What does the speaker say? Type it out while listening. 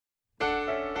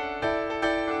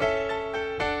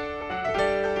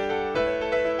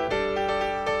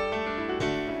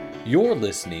You're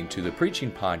listening to the preaching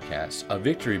podcast of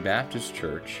Victory Baptist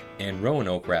Church in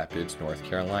Roanoke Rapids, North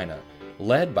Carolina,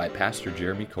 led by Pastor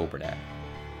Jeremy Coburnack.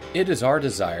 It is our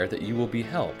desire that you will be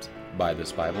helped by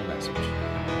this Bible message.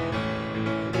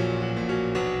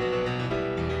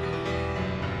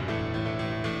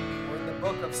 We're in the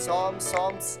book of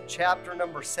Psalms chapter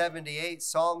number 78,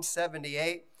 Psalm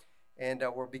 78, and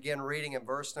we'll begin reading in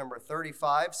verse number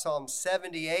 35, Psalm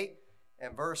 78.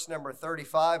 And verse number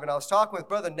 35. And I was talking with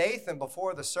Brother Nathan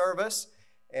before the service,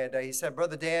 and he said,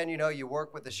 Brother Dan, you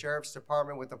work with the sheriff's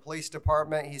department, with the police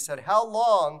department. He said, how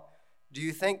long do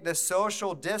you think this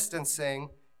social distancing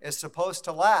is supposed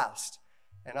to last?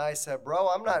 And I said, bro,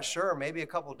 I'm not sure. Maybe a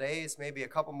couple days, maybe a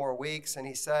couple more weeks. And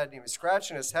he said, he was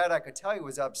scratching his head. I could tell he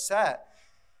was upset.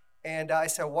 And I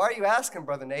said, why are you asking,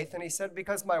 Brother Nathan? He said,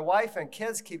 because my wife and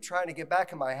kids keep trying to get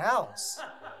back in my house.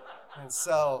 And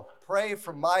so pray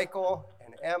for Michael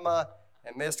and Emma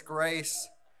and Miss Grace.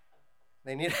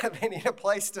 They need a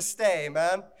place to stay,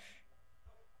 man.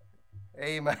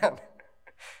 Amen.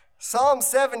 Psalm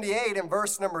 78 and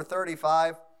verse number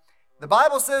 35. The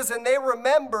Bible says, and they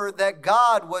remembered that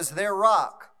God was their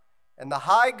rock, and the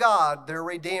high God their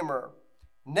Redeemer.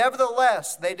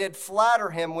 Nevertheless, they did flatter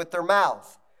him with their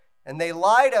mouth, and they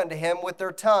lied unto him with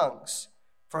their tongues,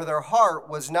 for their heart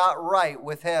was not right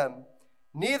with him.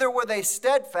 Neither were they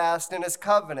steadfast in his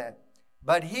covenant,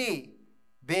 but he,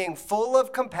 being full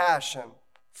of compassion,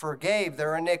 forgave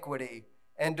their iniquity,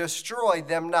 and destroyed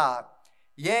them not.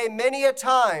 Yea, many a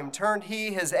time turned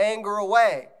he his anger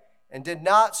away, and did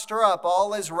not stir up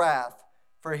all his wrath.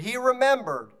 For he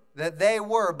remembered that they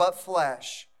were but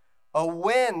flesh, a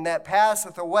wind that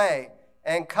passeth away,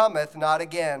 and cometh not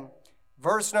again.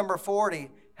 Verse number 40,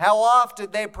 how oft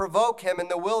did they provoke him in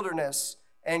the wilderness,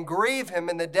 and grieve him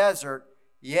in the desert?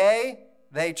 Yea,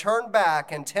 they turned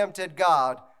back and tempted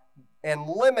God and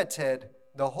limited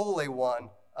the Holy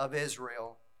One of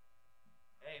Israel.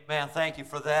 Amen. Thank you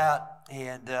for that.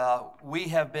 And we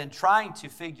have been trying to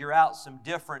figure out some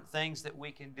different things that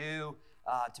we can do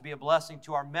to be a blessing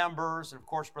to our members. And of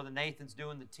course, Brother Nathan's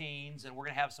doing the teens, and we're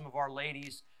going to have some of our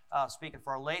ladies speaking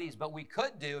for our ladies. But we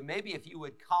could do, maybe if you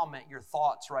would comment your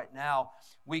thoughts right now,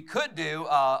 we could do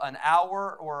an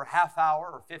hour or half hour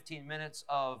or 15 minutes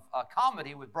of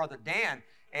comedy with Brother Dan.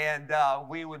 And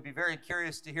we would be very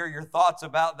curious to hear your thoughts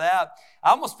about that.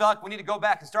 I almost feel like we need to go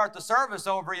back and start the service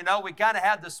over. We kind of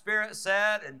had the spirit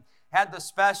set and had the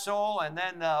special. And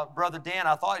then Brother Dan,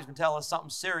 I thought he was going to tell us something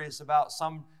serious about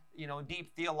some,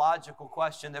 deep theological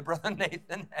question that Brother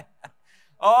Nathan had.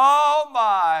 Oh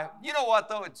my. You know what,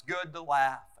 though? It's good to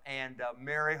laugh. And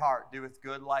merry heart doeth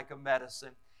good like a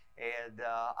medicine. And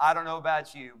I don't know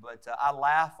about you, but I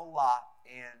laugh a lot.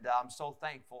 And I'm so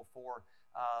thankful for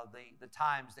the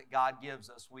times that God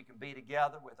gives us. We can be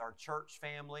together with our church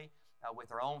family,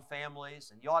 with our own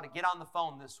families. And you ought to get on the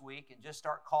phone this week and just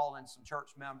start calling some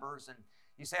church members. And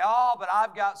you say, oh, but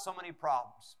I've got so many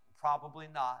problems. Probably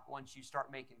not. Once you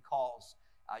start making calls,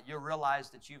 you'll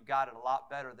realize that you've got it a lot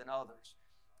better than others.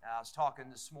 I was talking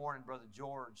this morning, Brother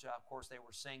George, of course they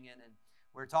were singing, and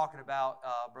we were talking about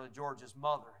Brother George's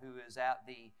mother who is at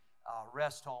the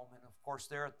rest home. And of course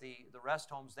they're at the rest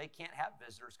homes, they can't have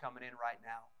visitors coming in right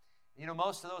now.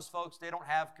 Most of those folks, they don't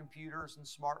have computers and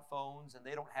smartphones, and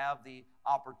they don't have the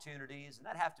opportunities, and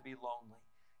that have to be lonely.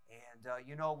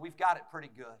 And we've got it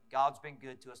pretty good. God's been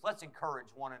good to us. Let's encourage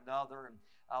one another, and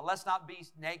let's not be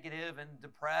negative and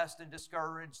depressed and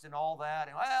discouraged and all that.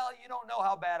 And, well, you don't know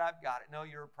how bad I've got it. No,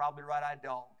 you're probably right, I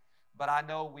don't. But I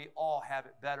know we all have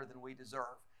it better than we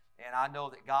deserve. And I know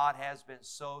that God has been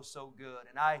so, so good.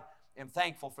 And I am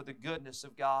thankful for the goodness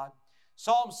of God.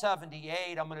 Psalm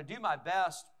 78, I'm going to do my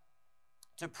best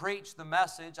to preach the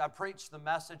message. I preached the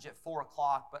message at 4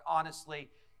 o'clock, but honestly,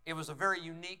 it was a very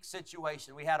unique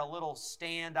situation. We had a little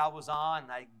stand I was on,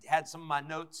 and I had some of my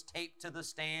notes taped to the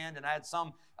stand, and I had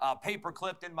some paper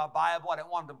clipped in my Bible. I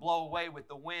didn't want them to blow away with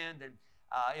the wind, and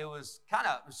it was kind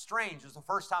of strange. It was the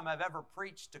first time I've ever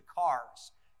preached to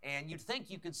cars, and you'd think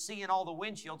you could see in all the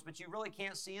windshields, but you really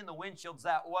can't see in the windshields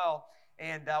that well.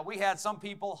 And we had some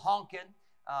people honking.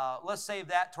 Let's save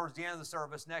that towards the end of the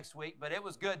service next week, but it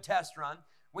was good test run.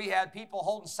 We had people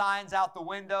holding signs out the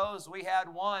windows. We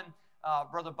had one,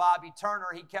 Brother Bobby Turner,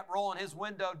 he kept rolling his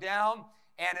window down,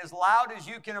 and as loud as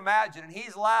you can imagine, and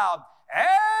he's loud, amen!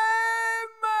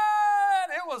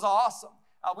 It was awesome.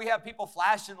 We had people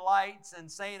flashing lights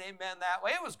and saying amen that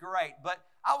way. It was great, but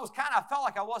I felt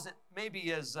like I wasn't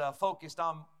maybe as focused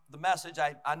on the message.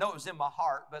 I know it was in my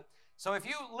heart, but so if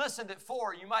you listened at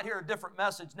 4, you might hear a different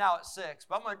message now at 6,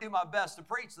 but I'm going to do my best to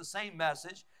preach the same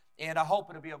message, and I hope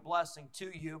it'll be a blessing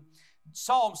to you.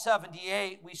 Psalm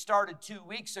 78, we started 2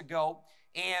 weeks ago,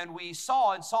 And we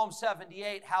saw in Psalm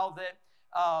 78 how that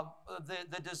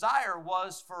the desire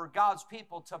was for God's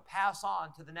people to pass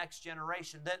on to the next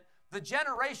generation, that the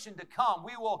generation to come,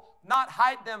 we will not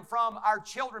hide them from our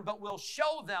children, but we'll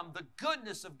show them the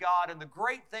goodness of God and the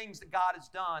great things that God has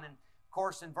done. And of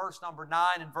course, in verse number 9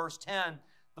 and verse 10,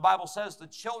 the Bible says the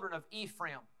children of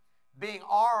Ephraim, being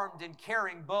armed and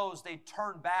carrying bows, they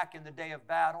turned back in the day of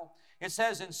battle. It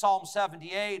says in Psalm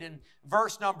 78 and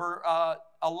verse number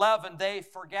 11, they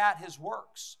forgot his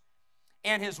works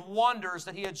and his wonders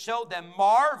that he had showed them.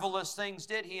 Marvelous things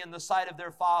did he in the sight of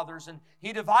their fathers, and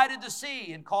he divided the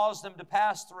sea and caused them to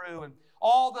pass through, and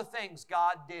all the things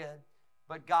God did.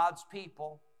 But God's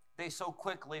people, they so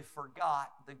quickly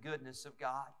forgot the goodness of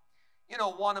God. You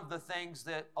know, one of the things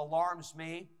that alarms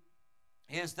me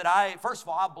is that first of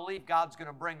all, I believe God's going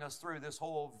to bring us through this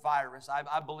whole virus.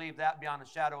 I believe that beyond a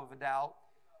shadow of a doubt.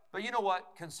 But you know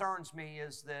what concerns me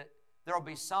is that there will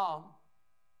be some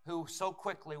who so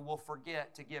quickly will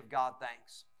forget to give God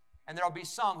thanks. And there will be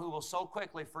some who will so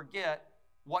quickly forget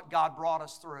what God brought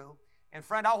us through. And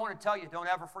friend, I want to tell you, don't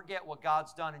ever forget what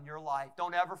God's done in your life.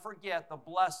 Don't ever forget the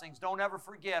blessings. Don't ever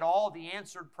forget all the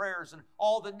answered prayers and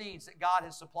all the needs that God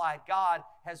has supplied. God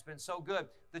has been so good.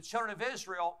 The children of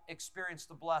Israel experienced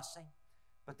the blessing,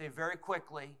 but they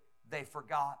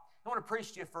forgot. I want to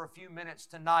preach to you for a few minutes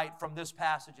tonight from this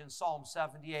passage in Psalm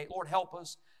 78. Lord, help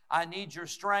us. I need your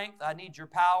strength. I need your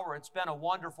power. It's been a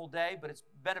wonderful day, but it's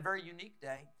been a very unique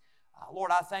day.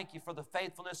 Lord, I thank you for the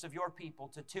faithfulness of your people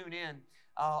to tune in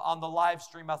on the live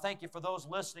stream. I thank you for those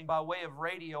listening by way of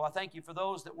radio. I thank you for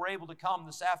those that were able to come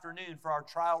this afternoon for our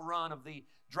trial run of the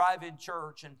drive-in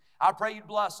church. And I pray you'd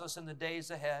bless us in the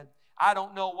days ahead. I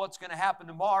don't know what's going to happen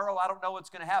tomorrow. I don't know what's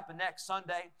going to happen next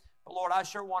Sunday. But Lord, I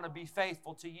sure want to be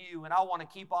faithful to you, and I want to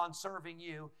keep on serving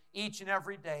you each and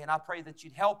every day. And I pray that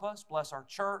you'd help us, bless our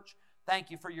church.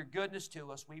 Thank you for your goodness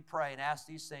to us. We pray and ask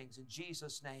these things in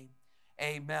Jesus' name.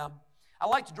 Amen. I'd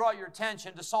like to draw your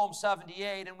attention to Psalm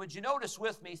 78, and would you notice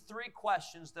with me 3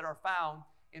 questions that are found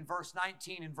in verse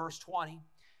 19 and verse 20.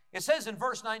 It says in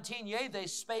verse 19, yea, they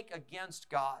spake against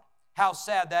God. How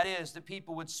sad that is that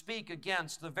people would speak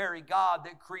against the very God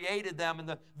that created them and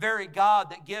the very God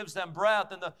that gives them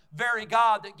breath and the very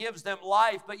God that gives them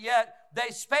life. But yet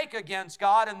they spake against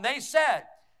God and they said,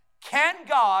 can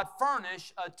God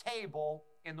furnish a table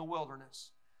in the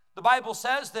wilderness? The Bible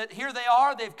says that here they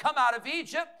are, they've come out of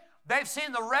Egypt, they've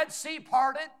seen the Red Sea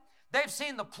parted, they've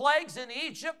seen the plagues in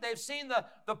Egypt, they've seen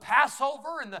the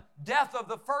Passover and the death of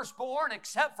the firstborn,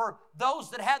 except for those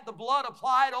that had the blood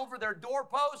applied over their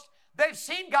doorpost. They've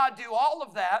seen God do all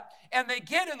of that, and they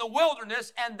get in the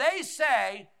wilderness and they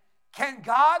say, can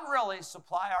God really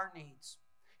supply our needs?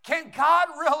 Can God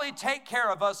really take care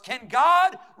of us? Can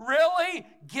God really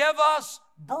give us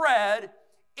bread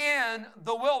in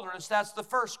the wilderness? That's the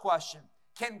first question.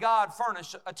 Can God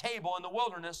furnish a table in the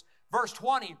wilderness? Verse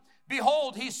 20,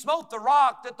 behold, he smote the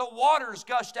rock that the waters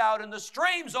gushed out and the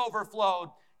streams overflowed.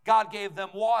 God gave them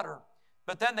water.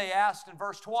 But then they asked in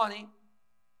verse 20,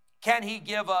 can he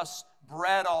give us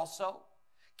bread also?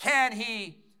 Can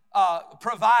he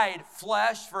provide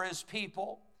flesh for his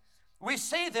people? We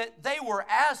see that they were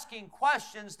asking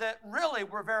questions that really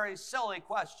were very silly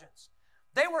questions.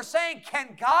 They were saying,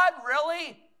 can God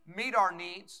really meet our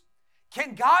needs?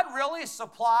 Can God really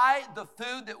supply the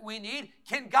food that we need?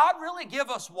 Can God really give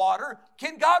us water?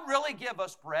 Can God really give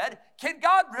us bread? Can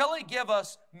God really give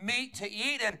us meat to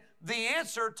eat? And the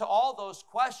answer to all those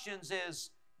questions is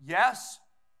yes,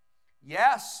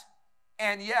 yes,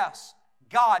 and yes.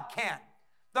 God can.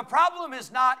 The problem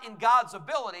is not in God's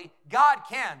ability. God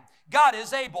can. God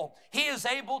is able. He is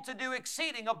able to do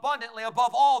exceeding abundantly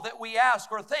above all that we ask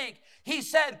or think. He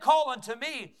said, call unto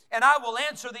me, and I will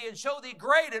answer thee and show thee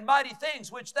great and mighty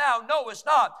things which thou knowest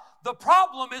not. The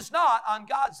problem is not on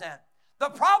God's end. The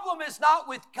problem is not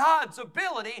with God's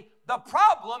ability. The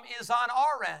problem is on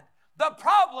our end. The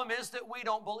problem is that we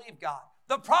don't believe God.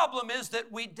 The problem is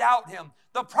that we doubt Him.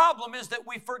 The problem is that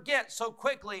we forget so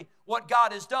quickly what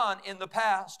God has done in the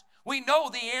past. We know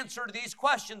the answer to these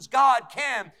questions. God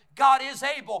can. God is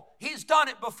able. He's done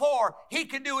it before. He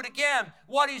can do it again.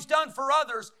 What He's done for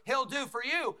others, He'll do for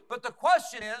you. But the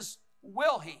question is,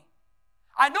 will He?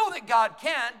 I know that God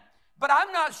can, but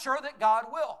I'm not sure that God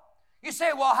will. You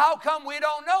say, well, how come we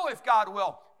don't know if God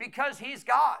will? Because He's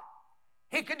God.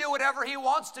 He can do whatever He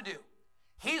wants to do.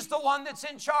 He's the one that's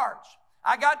in charge.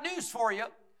 I got news for you.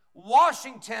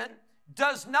 Washington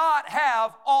does not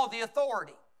have all the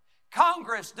authority.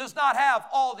 Congress does not have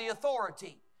all the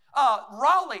authority.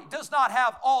 Raleigh does not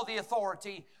have all the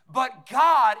authority. But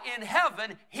God in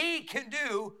heaven, He can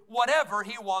do whatever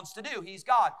He wants to do. He's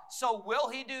God. So will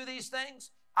He do these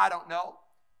things? I don't know,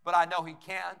 but I know He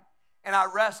can. And I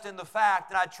rest in the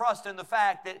fact and I trust in the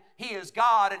fact that He is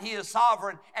God and He is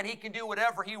sovereign and He can do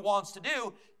whatever He wants to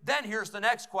do. Then here's the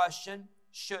next question: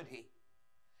 should He?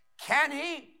 Can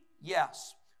He?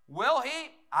 Yes. Will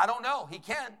He? I don't know. He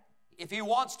can. If He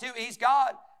wants to, He's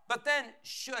God. But then,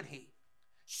 should He?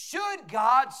 Should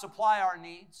God supply our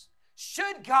needs?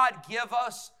 Should God give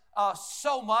us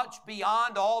so much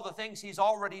beyond all the things He's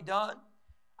already done?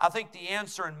 I think the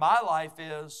answer in my life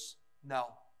is no.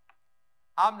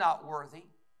 I'm not worthy.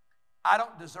 I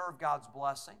don't deserve God's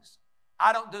blessings.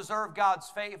 I don't deserve God's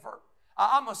favor.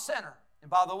 I'm a sinner. And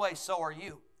by the way, so are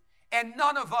you. And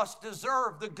none of us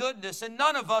deserve the goodness, and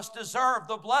none of us deserve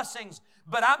the blessings.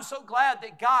 But I'm so glad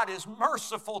that God is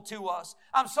merciful to us.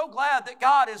 I'm so glad that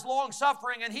God is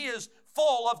long-suffering and He is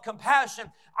full of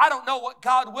compassion. I don't know what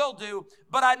God will do,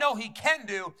 but I know He can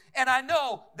do. And I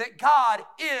know that God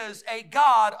is a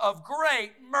God of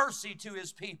great mercy to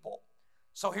His people.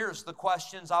 So here's the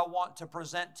questions I want to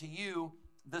present to you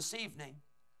this evening.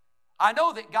 I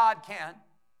know that God can.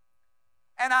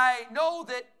 And I know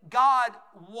that God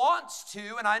wants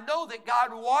to, and I know that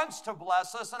God wants to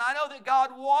bless us, and I know that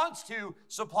God wants to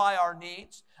supply our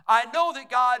needs. I know that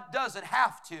God doesn't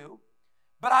have to,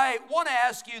 but I want to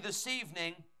ask you this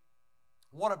evening,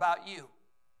 what about you?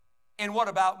 And what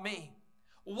about me?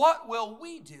 What will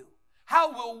we do?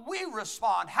 How will we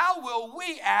respond? How will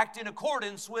we act in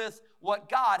accordance with what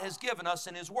God has given us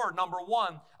in His Word? Number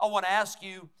one, I want to ask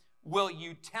you, will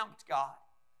you tempt God?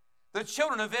 The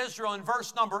children of Israel in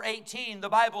verse number 18, the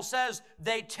Bible says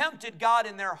they tempted God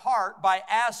in their heart by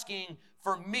asking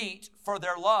for meat for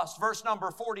their lust. Verse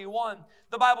number 41,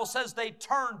 the Bible says they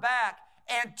turned back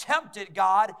and tempted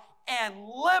God and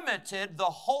limited the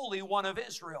Holy One of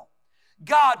Israel.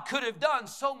 God could have done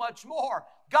so much more.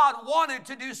 God wanted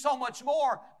to do so much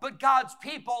more, but God's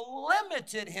people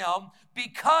limited Him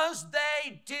because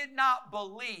they did not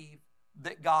believe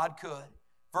that God could.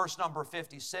 Verse number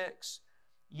 56,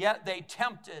 yet they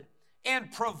tempted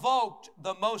and provoked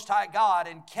the Most High God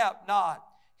and kept not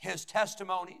His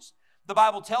testimonies. The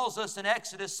Bible tells us in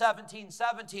Exodus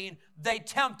 17:17, they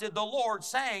tempted the Lord,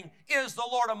 saying, is the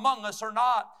Lord among us or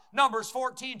not? Numbers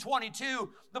 14:22,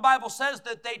 the Bible says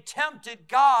that they tempted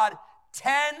God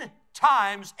 10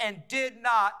 times and did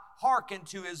not hearken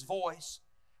to His voice.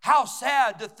 How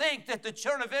sad to think that the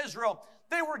children of Israel,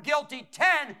 they were guilty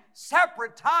 10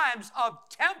 separate times of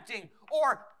tempting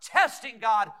or testing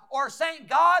God or saying,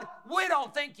 God, we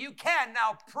don't think you can.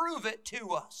 Now prove it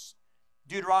to us.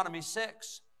 Deuteronomy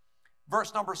 6,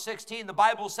 verse number 16, the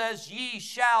Bible says, ye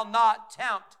shall not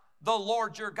tempt the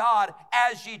Lord your God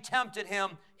as ye tempted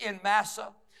Him in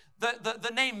Massah.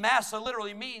 The name Massah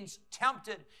literally means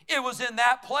tempted. It was in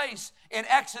that place in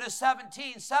Exodus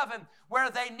 17:7 where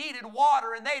they needed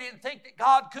water and they didn't think that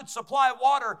God could supply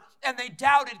water and they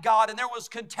doubted God and there was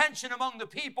contention among the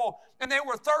people and they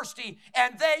were thirsty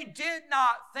and they did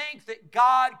not think that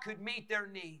God could meet their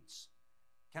needs.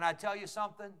 Can I tell you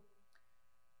something?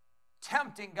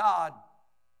 Tempting God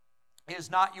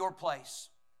is not your place.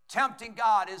 Tempting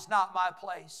God is not my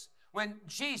place. When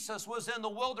Jesus was in the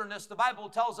wilderness, the Bible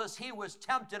tells us He was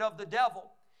tempted of the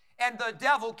devil. And the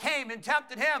devil came and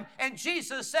tempted Him. And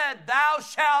Jesus said, thou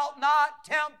shalt not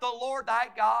tempt the Lord thy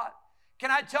God. Can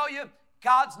I tell you,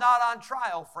 God's not on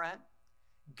trial, friend.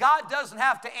 God doesn't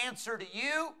have to answer to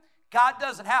you. God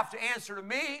doesn't have to answer to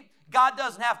me. God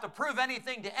doesn't have to prove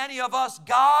anything to any of us.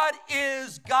 God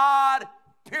is God,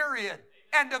 period.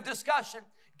 End of discussion.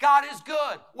 God is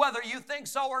good, whether you think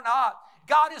so or not.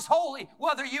 God is holy,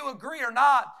 whether you agree or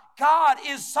not. God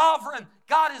is sovereign.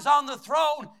 God is on the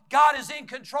throne. God is in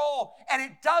control. And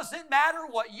it doesn't matter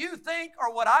what you think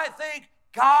or what I think.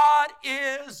 God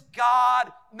is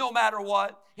God no matter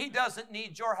what. He doesn't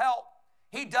need your help.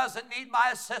 He doesn't need my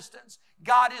assistance.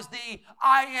 God is the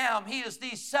I am. He is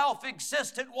the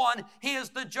self-existent one. He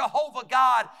is the Jehovah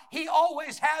God. He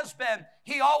always has been.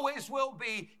 He always will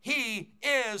be. He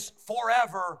is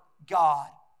forever God.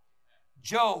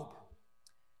 Job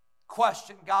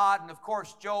questioned God, and of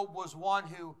course Job was one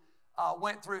who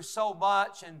went through so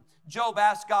much, and Job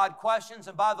asked God questions.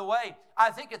 And by the way,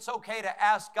 I think it's okay to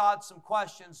ask God some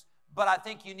questions, but I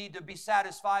think you need to be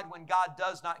satisfied when God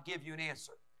does not give you an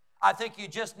answer. I think you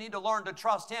just need to learn to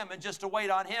trust Him and just to wait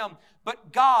on Him.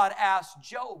 But God asked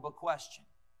Job a question.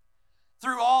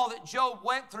 Through all that Job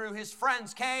went through, his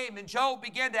friends came and Job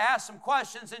began to ask some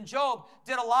questions, and Job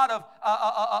did a lot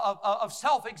of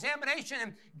self-examination.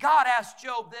 And God asked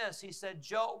Job this. He said,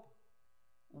 Job,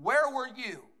 where were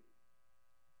you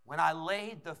when I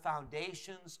laid the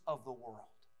foundations of the world?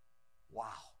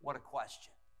 Wow, what a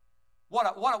question. What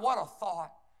a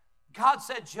thought. God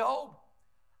said, Job,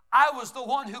 I was the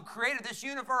one who created this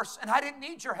universe, and I didn't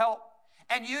need your help.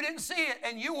 And you didn't see it,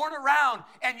 and you weren't around,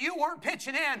 and you weren't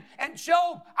pitching in. And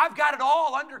Job, I've got it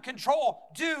all under control.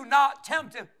 Do not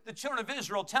tempt him. The children of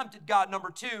Israel tempted God. Number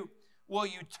 2, will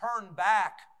you turn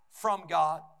back from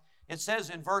God? It says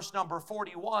in verse number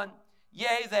 41,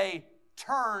 yea, they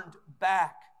turned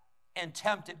back and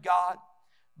tempted God.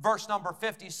 Verse number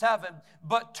 57,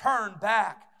 but turned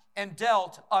back and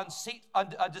dealt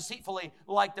deceitfully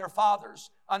like their fathers,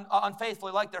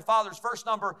 unfaithfully like their fathers. Verse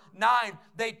number 9,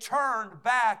 they turned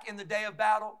back in the day of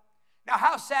battle. Now,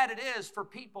 how sad it is for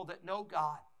people that know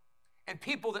God and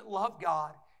people that love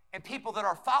God and people that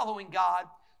are following God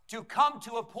to come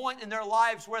to a point in their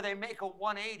lives where they make a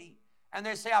 180 and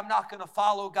they say, I'm not going to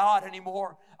follow God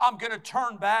anymore. I'm going to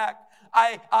turn back.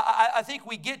 I think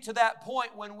we get to that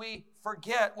point when we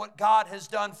forget what God has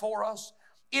done for us.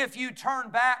 If you turn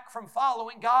back from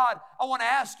following God, I want to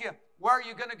ask you, where are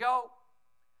you going to go?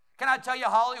 Can I tell you,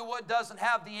 Hollywood doesn't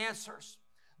have the answers.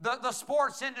 The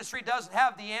sports industry doesn't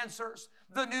have the answers.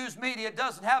 The news media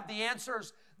doesn't have the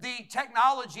answers. The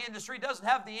technology industry doesn't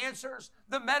have the answers.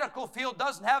 The medical field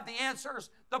doesn't have the answers.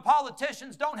 The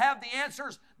politicians don't have the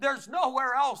answers. There's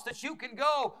nowhere else that you can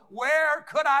go. Where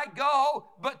could I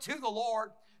go but to the Lord?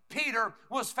 Peter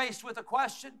was faced with a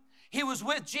question. He was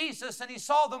with Jesus and he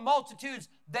saw the multitudes.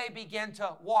 They began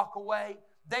to walk away.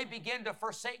 They began to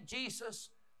forsake Jesus.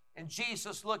 And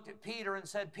Jesus looked at Peter and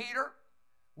said, Peter,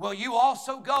 will you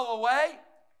also go away?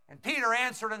 And Peter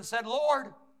answered and said,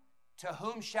 Lord, to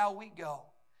whom shall we go?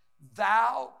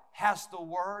 Thou hast the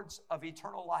words of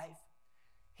eternal life.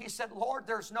 He said, Lord,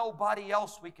 there's nobody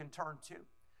else we can turn to.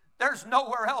 There's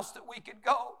nowhere else that we can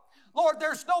go. Lord,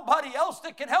 there's nobody else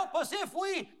that can help us if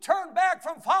we turn back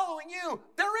from following you.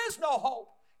 There is no hope.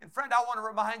 And friend, I want to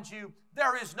remind you,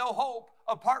 there is no hope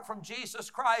apart from Jesus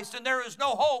Christ, and there is no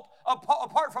hope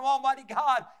apart from Almighty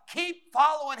God. Keep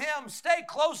following Him. Stay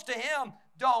close to Him.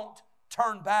 Don't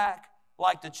turn back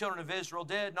like the children of Israel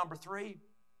did. Number 3,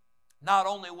 not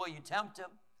only will you tempt Him,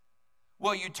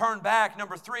 will you turn back?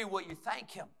 Number 3, will you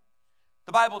thank Him?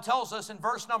 The Bible tells us in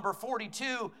verse number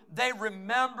 42, they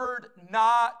remembered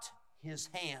not His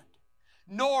hand,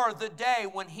 nor the day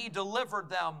when He delivered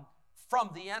them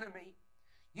from the enemy.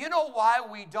 You know why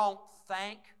we don't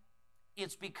thank?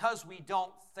 It's because we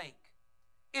don't think.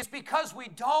 It's because we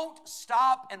don't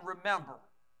stop and remember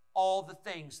all the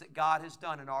things that God has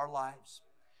done in our lives.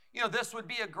 You know, this would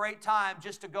be a great time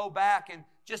just to go back and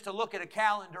just to look at a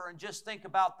calendar and just think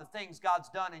about the things God's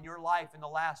done in your life in the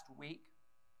last week,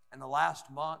 and the last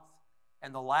month,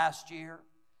 and the last year,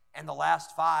 and the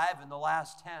last 5, and the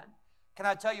last 10. Can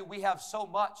I tell you, we have so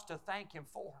much to thank Him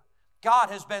for.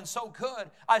 God has been so good.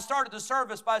 I started the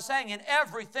service by saying, in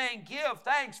everything give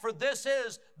thanks, for this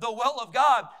is the will of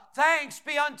God. Thanks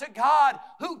be unto God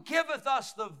who giveth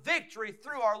us the victory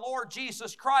through our Lord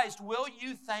Jesus Christ. Will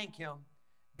you thank Him?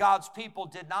 God's people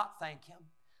did not thank Him.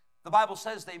 The Bible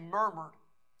says they murmured,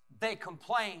 they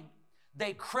complained,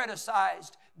 they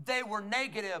criticized, they were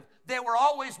negative. They were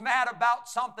always mad about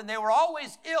something. They were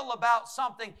always ill about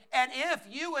something. And if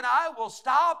you and I will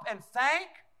stop and thank,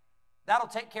 that'll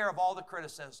take care of all the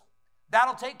criticism.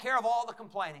 That'll take care of all the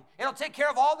complaining. It'll take care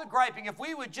of all the griping. If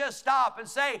we would just stop and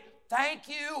say, thank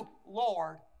you,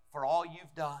 Lord, for all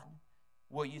you've done.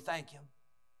 Will you thank Him?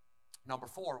 Number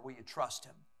 4, will you trust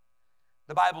Him?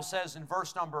 The Bible says in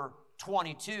verse number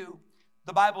 22,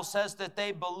 the Bible says that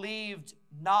they believed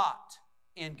not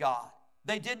in God.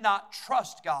 They did not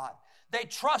trust God. They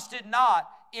trusted not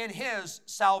in His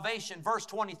salvation. Verse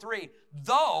 23,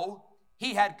 though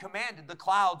He had commanded the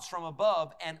clouds from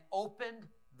above and opened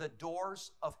the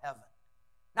doors of heaven.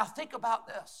 Now think about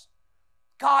this.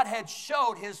 God had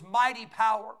showed His mighty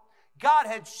power. God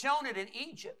had shown it in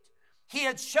Egypt. He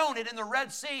had shown it in the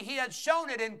Red Sea. He had shown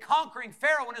it in conquering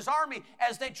Pharaoh and his army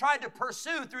as they tried to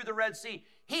pursue through the Red Sea.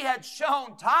 He had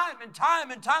shown time and time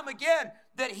and time again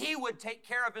that He would take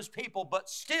care of His people, but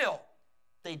still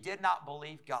they did not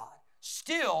believe God.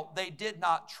 Still they did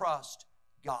not trust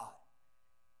God.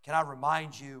 Can I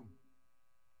remind you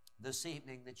this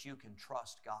evening that you can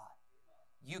trust God?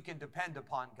 You can depend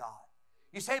upon God.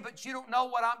 You say, but you don't know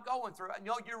what I'm going through.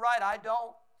 No, you're right, I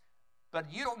don't.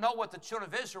 But you don't know what the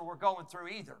children of Israel were going through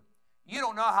either. You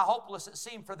don't know how hopeless it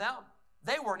seemed for them.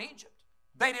 They were in Egypt.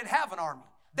 They didn't have an army.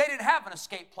 They didn't have an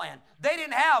escape plan. They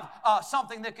didn't have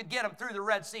something that could get them through the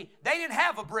Red Sea. They didn't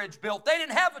have a bridge built. They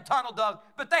didn't have a tunnel dug.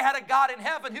 But they had a God in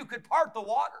heaven who could part the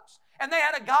waters. And they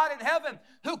had a God in heaven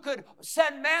who could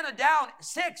send manna down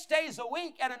 6 days a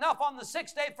week and enough on the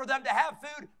 6th day for them to have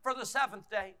food for the 7th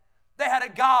day. They had a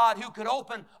God who could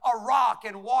open a rock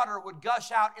and water would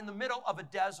gush out in the middle of a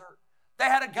desert. They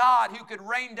had a God who could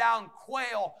rain down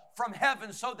quail from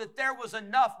heaven so that there was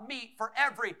enough meat for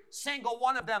every single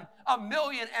one of them. 1.5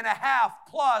 million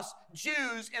plus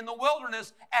Jews in the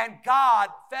wilderness, and God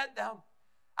fed them.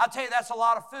 I'll tell you, that's a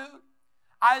lot of food.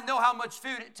 I know how much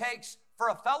food it takes for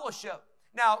a fellowship.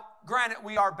 Now, granted,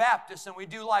 we are Baptists and we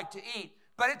do like to eat,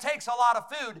 but it takes a lot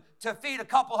of food to feed a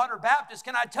couple hundred Baptists.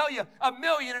 Can I tell you, 1.5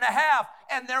 million,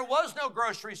 and there was no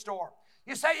grocery store.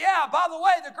 You say, yeah, by the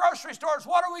way, the grocery stores,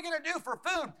 what are we going to do for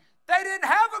food? They didn't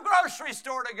have a grocery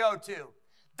store to go to.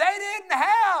 They didn't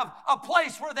have a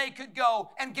place where they could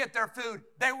go and get their food.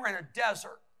 They were in a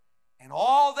desert, and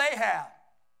all they had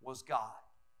was God.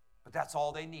 But that's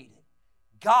all they needed.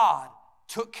 God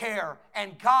took care,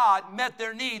 and God met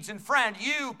their needs. And friend,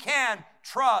 you can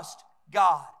trust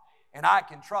God, and I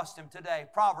can trust Him today.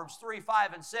 Proverbs 3,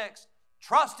 5, and 6.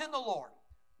 Trust in the Lord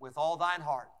with all thine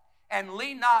heart, and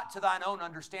lean not to thine own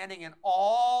understanding. In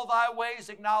all thy ways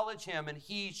acknowledge Him, and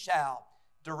He shall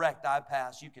direct thy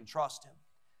paths. You can trust Him.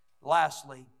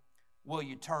 Lastly, will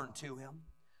you turn to Him?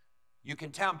 You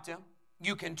can tempt Him.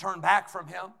 You can turn back from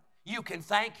Him. You can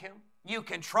thank Him. You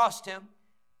can trust Him,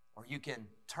 or you can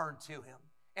turn to Him.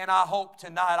 And I hope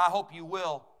tonight, I hope you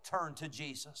will turn to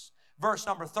Jesus. Verse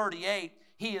number 38,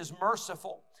 He is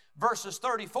merciful. Verses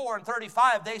 34 and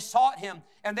 35, they sought Him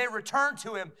and they returned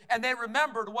to Him and they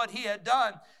remembered what He had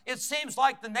done. It seems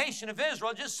like the nation of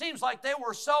Israel, it just seems like they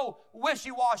were so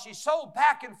wishy-washy, so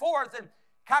back and forth, and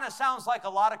kind of sounds like a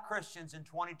lot of Christians in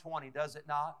 2020, does it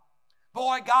not?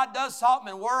 Boy, God does something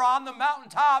and we're on the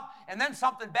mountaintop, and then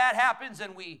something bad happens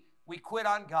and we quit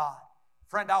on God.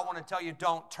 Friend, I want to tell you,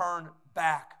 don't turn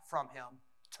back from Him.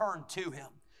 Turn to Him.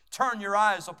 Turn your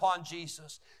eyes upon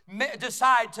Jesus.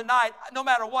 Decide tonight, no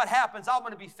matter what happens, I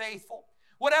want to be faithful.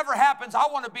 Whatever happens, I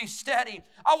want to be steady.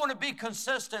 I want to be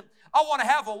consistent. I want to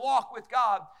have a walk with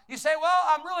God. You say, well,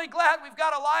 I'm really glad we've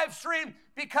got a live stream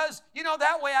because,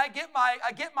 that way I get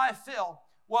my fill.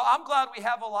 Well, I'm glad we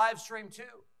have a live stream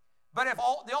too. But if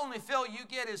the only fill you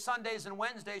get is Sundays and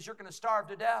Wednesdays, you're going to starve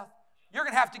to death. You're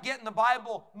going to have to get in the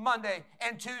Bible Monday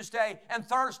and Tuesday and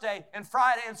Thursday and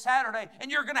Friday and Saturday,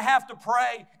 and you're going to have to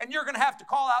pray, and you're going to have to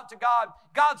call out to God.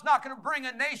 God's not going to bring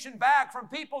a nation back from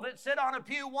people that sit on a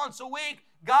pew once a week.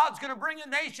 God's going to bring a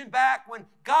nation back when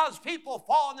God's people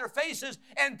fall on their faces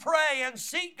and pray and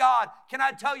seek God. Can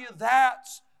I tell you,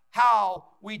 that's how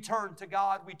we turn to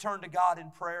God. We turn to God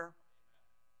in prayer.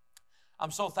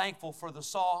 I'm so thankful for the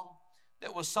song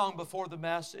that was sung before the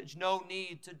message, No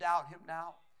Need to Doubt Him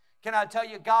Now. Can I tell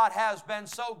you, God has been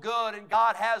so good and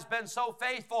God has been so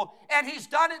faithful, and He's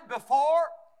done it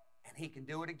before and He can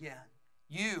do it again.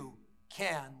 You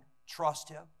can trust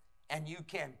Him and you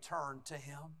can turn to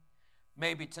Him.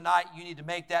 Maybe tonight you need to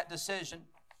make that decision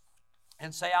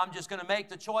and say, I'm just going to make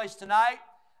the choice tonight.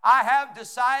 I have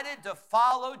decided to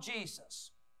follow Jesus.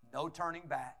 No turning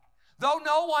back. Though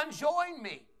no one join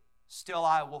me, still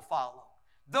I will follow.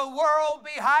 The world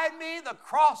behind me, the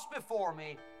cross before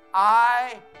me,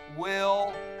 I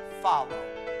will follow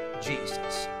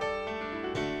Jesus.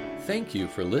 Thank you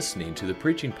for listening to the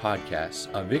preaching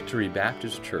podcast of Victory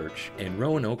Baptist Church in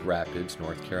Roanoke Rapids,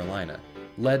 North Carolina,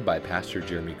 led by Pastor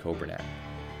Jeremy Coburnett.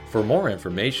 For more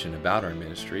information about our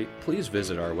ministry, please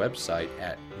visit our website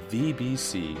at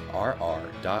vbcrr.org.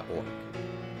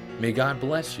 May God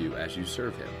bless you as you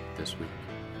serve Him this week.